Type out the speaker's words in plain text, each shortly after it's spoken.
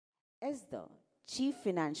as the Chief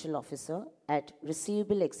Financial Officer at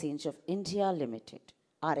Receivable Exchange of India Limited,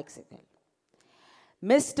 RXIL.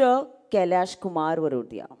 Mr. Kailashkumar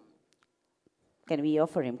Varodia. Can we hear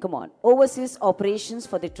for him? Come on. Overseas operations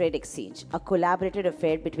for the trade exchange, a collaborative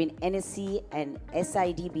affair between NSE and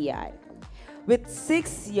SIDBI. With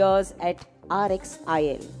 6 years at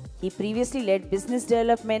RXIL, he previously led business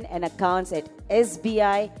development and accounts at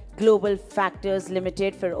SBI Global Factors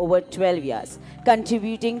Limited for over 12 years,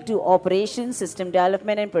 contributing to operations, system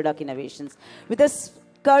development, and product innovations. With a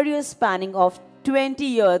career spanning of 20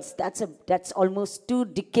 years, that's almost 2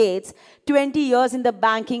 decades, 20 years in the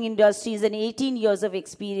banking industries and 18 years of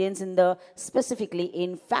experience specifically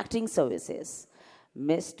in factoring services.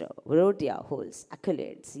 Mr. Varodia holds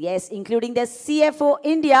accolades, yes, including the CFO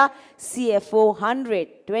India CFO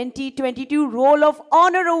 100 2022 Role of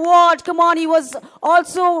Honor Award. Come on, he was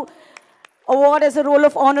also awarded as a Role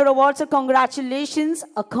of Honor Award, so congratulations.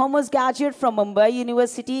 A commerce graduate from Mumbai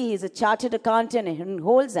University, he is a chartered accountant and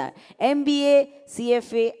holds an MBA,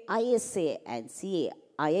 CFA, ISA, and CA.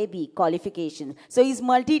 IAB qualification. So he's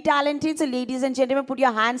multi-talented. So ladies and gentlemen, put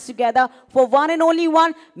your hands together for one and only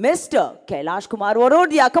one, Mr. Kailashkumar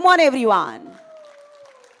Varodia. Come on, everyone.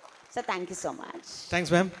 So thank you so much.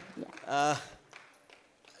 Thanks, ma'am. Yeah.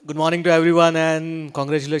 Good morning to everyone and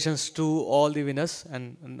congratulations to all the winners.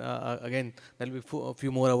 And again, there will be a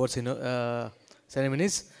few more awards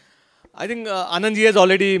ceremonies. I think Anandji has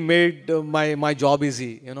already made my job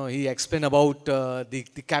easy. You know, he explained about the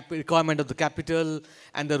requirement of the capital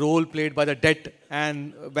and the role played by the debt.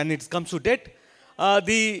 And when it comes to debt,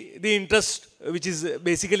 the interest, which is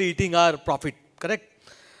basically eating our profit, correct?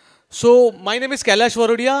 So my name is Kailash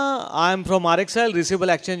Varodia. I am from RXIL, Receivable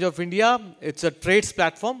Exchange of India. It's a trades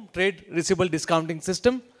platform, trade receivable discounting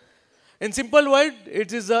system. In simple word,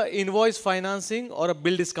 it is a invoice financing or a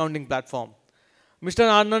bill discounting platform. Mr.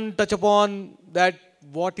 Anand touched upon that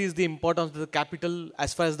what is the importance of the capital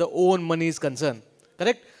as far as the own money is concerned,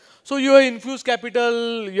 correct? So you are infused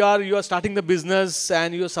capital, you are starting the business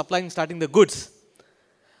and you are starting the goods.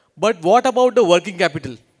 But what about the working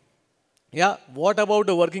capital? Yeah, what about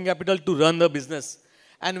the working capital to run the business?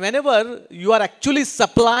 And whenever you are actually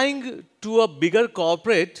supplying to a bigger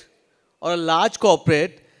corporate or a large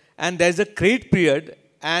corporate and there's a credit period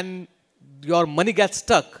and your money gets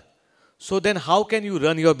stuck, so then how can you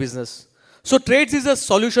run your business? So trades is a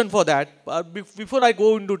solution for that. Before I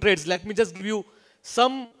go into trades, let me just give you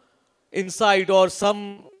some insight or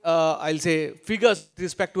some, I'll say, figures with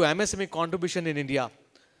respect to MSME contribution in India.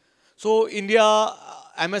 So India,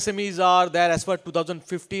 MSMEs are there as per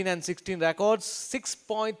 2015 and 16 records,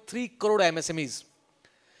 6.3 crore MSMEs.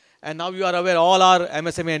 And now you are aware, all our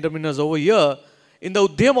MSME entrepreneurs over here. In the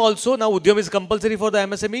Udyam also, now Udyam is compulsory for the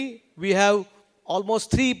MSME. We have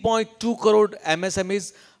almost 3.2 crore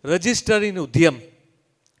MSMEs registered in Udyam,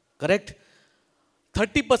 correct?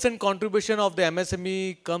 30% contribution of the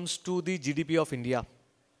MSME comes to the GDP of India.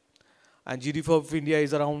 And GDP of India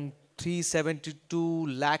is around 372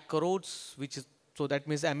 lakh crores, which is, so that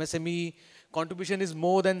means MSME contribution is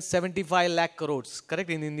more than 75 lakh crores, correct,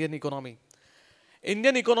 in Indian economy.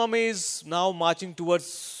 Indian economy is now marching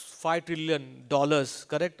towards $5 trillion,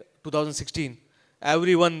 correct, 2016.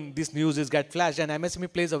 Everyone, this news is get flashed and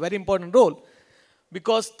MSME plays a very important role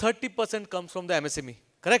because 30% comes from the MSME,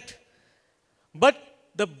 correct? But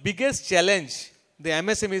the biggest challenge the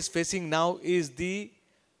MSME is facing now is the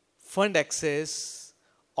fund access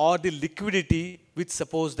or the liquidity which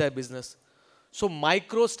supports their business. So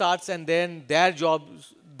micro starts and then their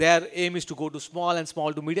aim is to go to small and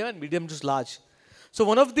small to medium and medium to large. So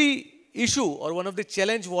one of the issue or one of the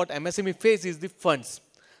challenge what MSME face is the funds,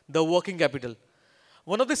 the working capital.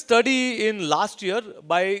 One of the study in last year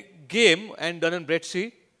by Game and Dun &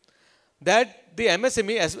 Bradstreet that the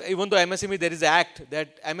MSME, even though MSME there is an act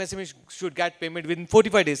that MSME should get payment within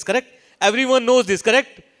 45 days, correct? Everyone knows this,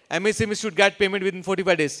 correct? MSME should get payment within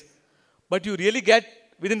 45 days. But you really get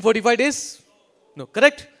within 45 days? No,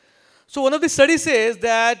 correct? So one of the studies says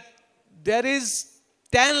that there is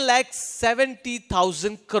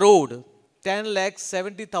 10,70,000 crore,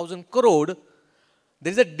 10,70,000 crore.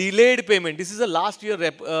 There is a delayed payment. This is a last year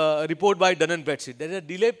report by Dun & Bradstreet. There is a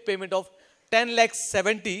delayed payment of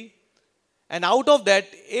 10,70,000 and out of that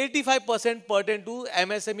 85% pertain to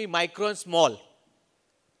MSME micro and small.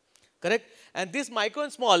 Correct? And this micro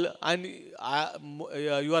and small, and you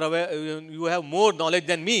are aware, you have more knowledge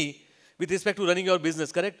than me with respect to running your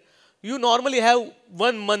business, correct? You normally have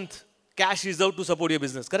 1 month cash reserve to support your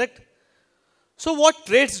business, correct? So what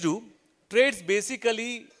trades do? Trades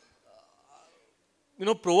basically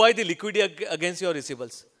provide the liquidity against your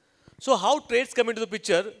receivables. So how trades come into the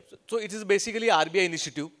picture? So it is basically RBI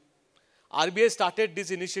initiative. RBI started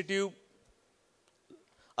this initiative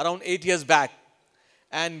around 8 years back,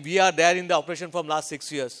 and we are there in the operation from last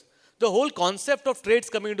 6 years. The whole concept of trades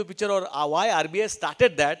coming into picture, or why RBI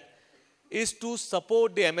started that, is to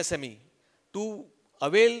support the MSME, to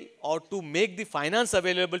avail or to make the finance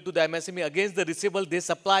available to the MSME against the receivable they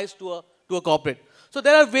supplies to a corporate. So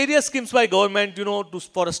there are various schemes by government,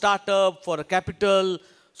 for a startup, for a capital.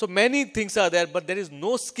 So many things are there, but there is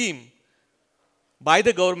no scheme by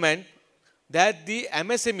the government that the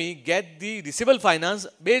MSME get the receivable finance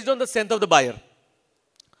based on the strength of the buyer.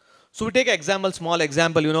 So we take example, small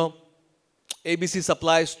example, ABC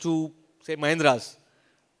supplies to, say, Mahindra's.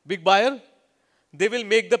 Big buyer, they will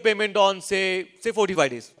make the payment on, say 45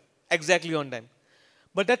 days, exactly on time.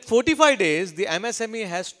 But at 45 days, the MSME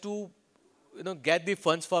has to, get the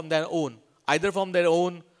funds from their own, either from their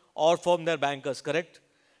own or from their bankers, correct?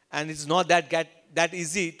 And it's not that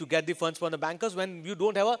easy to get the funds from the bankers when you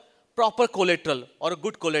don't have a proper collateral or a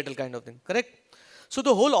good collateral kind of thing, correct? So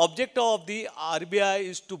the whole objective of the RBI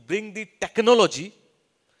is to bring the technology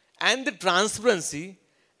and the transparency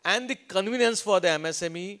and the convenience for the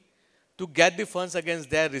MSME to get the funds against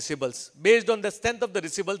their receivables. Based on the strength of the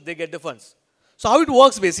receivables, they get the funds. So how it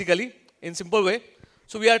works basically, in simple way.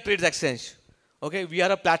 So we are trades exchange. Okay, we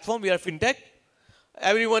are a platform, we are fintech.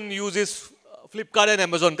 Everyone uses Flipkart and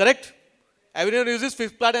Amazon, correct? Everyone uses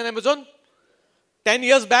Flipkart and Amazon. 10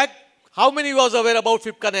 years back, how many was aware about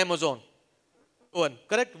Flipkart and Amazon? One,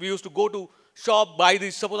 correct? We used to go to shop, buy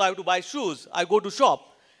this. Suppose I have to buy shoes, I go to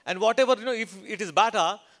shop. And whatever, if it is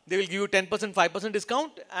Bata, they will give you 10%, 5%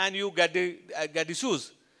 discount and you get the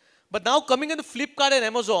shoes. But now coming into Flipkart and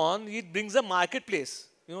Amazon, it brings a marketplace.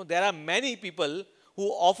 There are many people who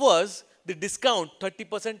offers the discount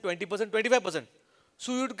 30%, 20%, 25%.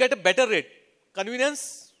 So you get a better rate.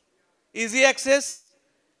 Convenience, easy access,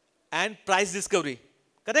 and price discovery.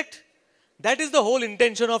 Correct? That is the whole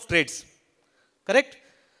intention of trades. Correct?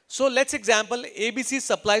 So let's example, ABC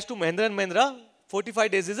supplies to Mahindra & Mahindra,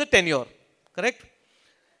 45 days is a tenure. Correct?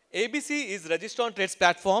 ABC is registered on trades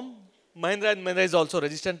platform. Mahindra & Mahindra is also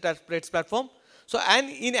registered on trades platform. So, and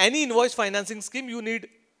in any invoice financing scheme, you need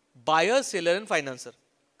buyer, seller, and financer.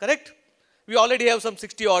 Correct? We already have some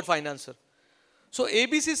 60 odd financer. So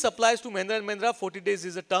ABC supplies to Mahindra & Mahindra, 40 days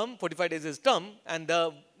is a term, 45 days is term, and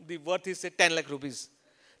the worth is, say, 10 lakh rupees.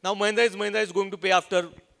 Now Mahindra is going to pay after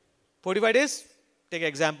 45 days. Take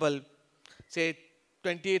example, say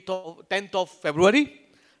 10th of February.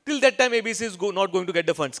 Till that time, ABC is not going to get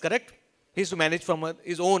the funds, correct? He has to manage from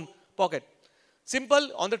his own pocket. Simple,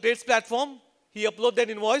 on the trades platform, he uploads that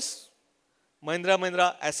invoice.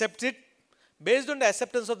 Mahindra accepts it. Based on the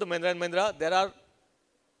acceptance of the Mahindra & Mahindra, there are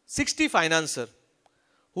 60 financer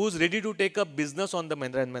who is ready to take up business on the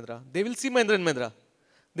Mahindra & Mahindra. They will see Mahindra & Mahindra.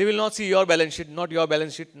 They will not see your balance sheet, not your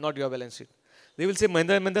balance sheet, not your balance sheet. They will say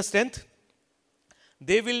Mahindra & Mahindra strength.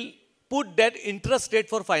 They will put that interest rate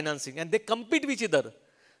for financing and they compete with each other.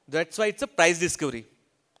 That's why it's a price discovery.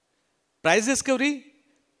 Price discovery,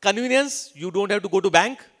 convenience, you don't have to go to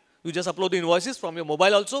bank. You just upload the invoices from your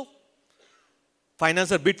mobile also.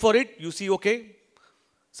 Financer bid for it. You see, okay,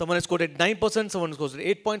 someone has quoted 9%, someone has quoted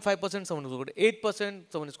 8.5%, someone has quoted 8%,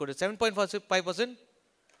 someone has quoted 7.5%.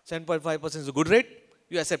 7.5% is a good rate.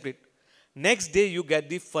 You accept it. Next day, you get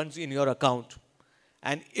the funds in your account.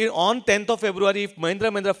 And on 10th of February, if Mahindra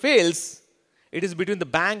 & Mahindra fails, it is between the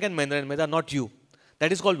bank and Mahindra & Mahindra, not you.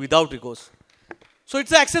 That is called without recourse. So it's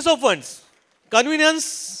the access of funds.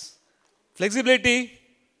 Convenience, flexibility,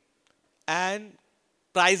 and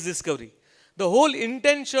price discovery. The whole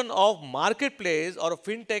intention of marketplace or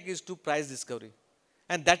fintech is to price discovery.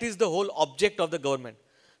 And that is the whole object of the government.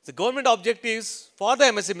 The government object is for the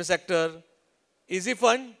MSME sector, easy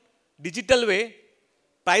fund, digital way,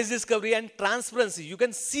 price discovery and transparency. You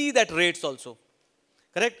can see that rates also.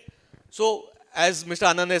 Correct? So as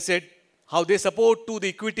Mr. Anand has said, how they support to the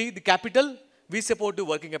equity, the capital, we support the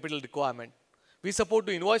working capital requirement. We support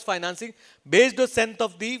the invoice financing based on the strength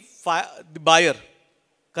of the buyer.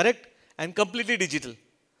 Correct? And completely digital.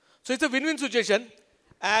 So it's a win-win situation.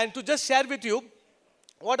 And to just share with you,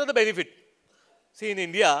 what are the benefits? See, in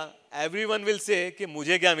India, everyone will say, कि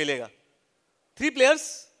मुझे क्या मिलेगा? 3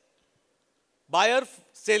 players, buyer,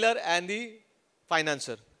 seller, and the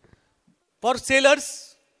financer. For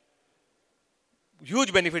sellers,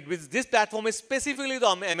 huge benefit. This platform is specifically the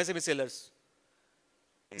MSME sellers.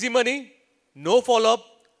 Easy money, no follow-up,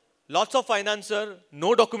 lots of financer,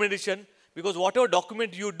 no documentation, because whatever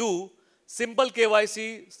document you do, simple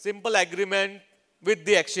KYC, simple agreement with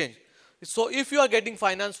the exchange. So if you are getting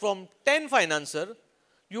finance from 10 financer,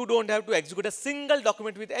 you don't have to execute a single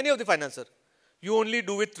document with any of the financer. You only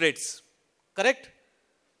do with trades. Correct?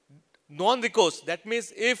 non-recourse. That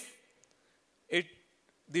means if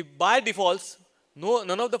the buyer defaults,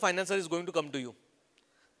 none of the financer is going to come to you.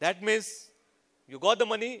 That means you got the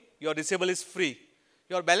money, your receivable is free.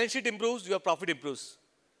 Your balance sheet improves, your profit improves.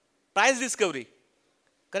 Price discovery,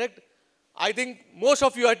 correct? I think most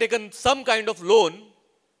of you have taken some kind of loan,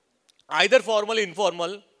 either formal,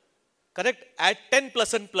 informal, correct, at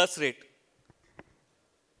 10% plus rate.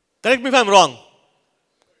 Correct me if I'm wrong.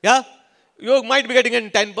 Yeah? You might be getting in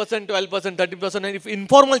 10%, 12%, 30%, and if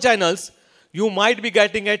informal channels, you might be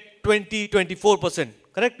getting at 20, 24%.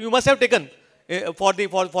 Correct? You must have taken for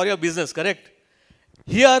your business, correct?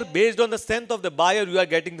 Here, based on the strength of the buyer, you are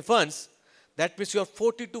getting the funds. That means your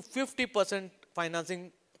 40 to 50%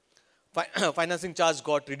 financing charge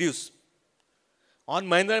got reduced. On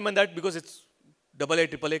Mahindra & Mahindra, because it's AA,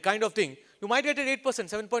 AAA kind of thing, you might get at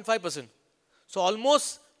 8%, 7.5%. So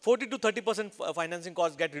almost 40 to 30% financing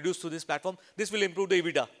costs get reduced through this platform. This will improve the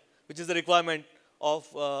EBITDA, which is the requirement of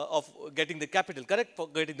getting the capital, correct? For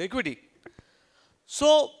getting the equity.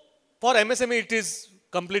 So for MSME, it is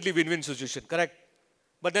completely win-win situation, correct?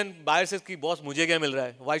 But then buyer says, "Ki boss, mujhe kya mil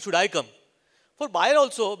raha hai? Why should I come?" For buyer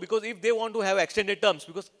also, because if they want to have extended terms,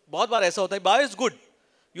 because बहुत बार ऐसा होता है, buyer is good.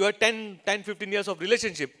 You have 10, 15 years of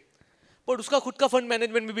relationship. But उसका खुद का fund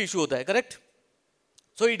management में भी issue होता है, correct?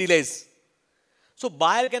 So he delays. So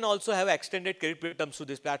buyer can also have extended credit period terms to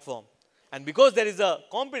this platform. And because there is a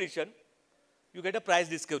competition, you get a price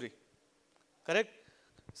discovery. Correct?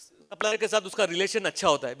 Supplier के साथ उसका relation अच्छा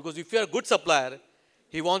होता है. Because if you are a good supplier,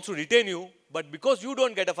 he wants to retain you. But because you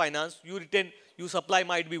don't get a finance, you supply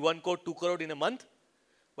might be 1 crore, 2 crore in a month.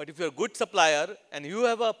 But if you're a good supplier and you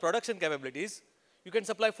have a production capabilities, you can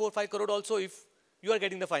supply 4, 5 crore also if you are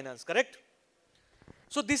getting the finance, correct?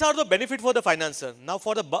 So these are the benefit for the financer. Now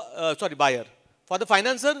for the, buyer. For the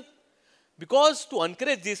financer, because to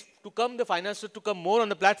encourage this, the financer to come more on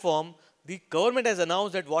the platform, the government has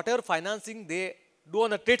announced that whatever financing they do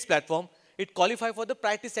on a trades platform, it qualify for the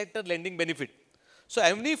priority sector lending benefit. So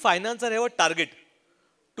every financer have a target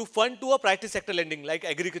to fund to a priority sector lending like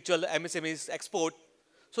agricultural, MSMEs, export.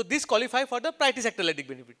 So this qualify for the priority sector lending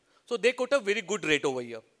benefit. So they got a very good rate over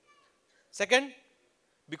here. Second,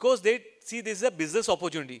 because they see this is a business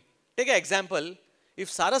opportunity. Take an example, if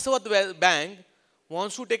Saraswat Bank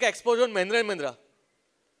wants to take an exposure on Mahindra & Mahindra,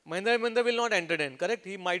 Mahindra & Mahindra will not entertain, correct?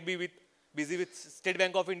 He might be busy with State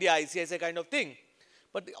Bank of India, ICICI kind of thing.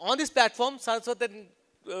 But on this platform, Saraswat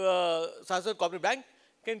Corporate Bank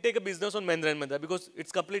can take a business on Mahindra & Mahindra because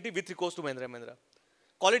it's completely with recourse to Mahindra & Mahindra.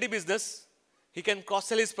 Quality business, he can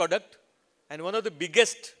cross-sell his product. And one of the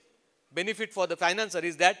biggest benefit for the financer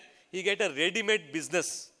is that he get a ready-made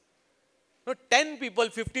business. Now, 10 people,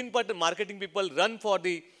 15 marketing people run for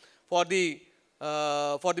the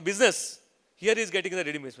business. Here he is getting the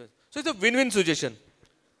ready-made business. So it's a win-win situation.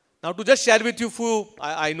 Now, to just share with you few,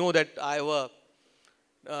 I know that I have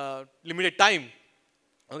a limited time.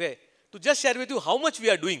 Okay, to just share with you how much we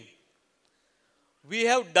are doing. We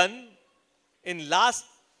have done, in last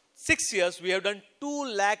 6 years, we have done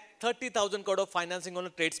 2,30,000 crore of financing on a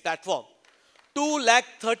trades platform.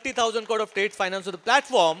 2,30,000 crore of trades finance on the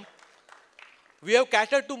platform. We have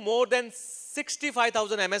catered to more than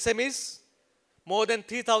 65,000 MSMEs, more than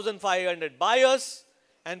 3,500 buyers,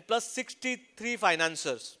 and plus 63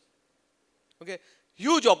 financiers. Okay,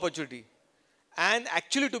 huge opportunity. And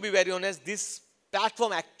actually, to be very honest, this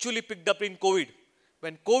platform actually picked up in COVID.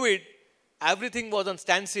 When COVID, everything was on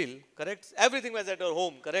standstill, correct? Everything was at our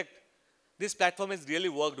home, correct? This platform has really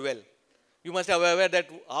worked well. You must have aware that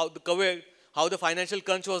how the financial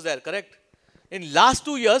crunch was there, correct? In last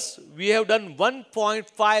 2 years, we have done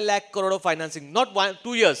 1.5 lakh crore of financing, not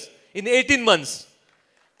 2 years, in 18 months.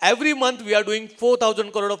 Every month, we are doing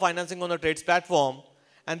 4,000 crore of financing on a trades platform.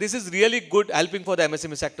 And this is really good helping for the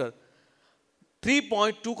MSME sector.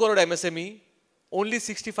 3.2 crore MSME, only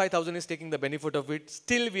 65,000 is taking the benefit of it.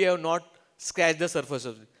 Still, we have not scratched the surface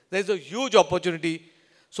of it. There is a huge opportunity.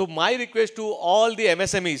 So my request to all the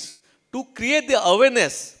MSMEs to create the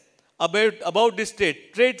awareness about this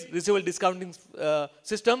trade receivable discounting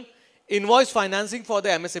system, invoice financing for the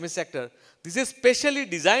MSME sector. This is specially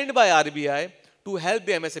designed by RBI to help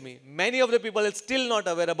the MSME. Many of the people are still not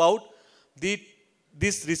aware about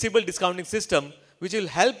this receivable discounting system, which will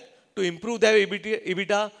help to improve their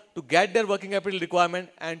EBITDA, to get their working capital requirement,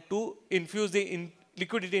 and to infuse the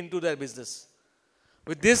liquidity into their business.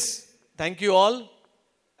 With this, thank you all.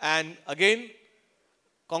 And again,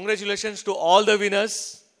 congratulations to all the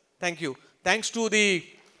winners. Thank you. Thanks to the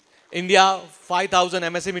India 5000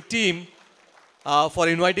 MSME team for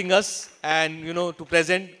inviting us and to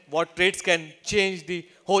present what trades can change the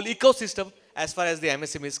whole ecosystem as far as the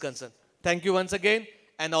MSME is concerned. Thank you once again.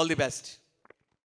 and all the best.